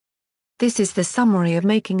This is the summary of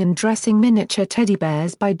Making and Dressing Miniature Teddy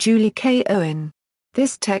Bears by Julie K. Owen.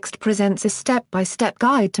 This text presents a step-by-step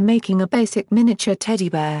guide to making a basic miniature teddy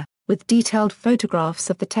bear, with detailed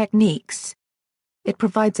photographs of the techniques. It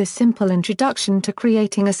provides a simple introduction to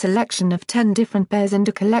creating a selection of 10 different bears and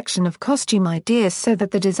a collection of costume ideas so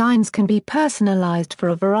that the designs can be personalized for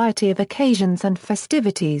a variety of occasions and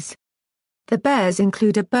festivities. The bears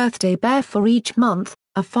include a birthday bear for each month,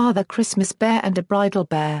 a Father Christmas bear and a bridal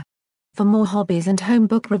bear. For more hobbies and home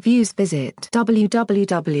book reviews visit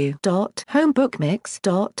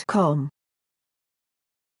www.homebookmix.com.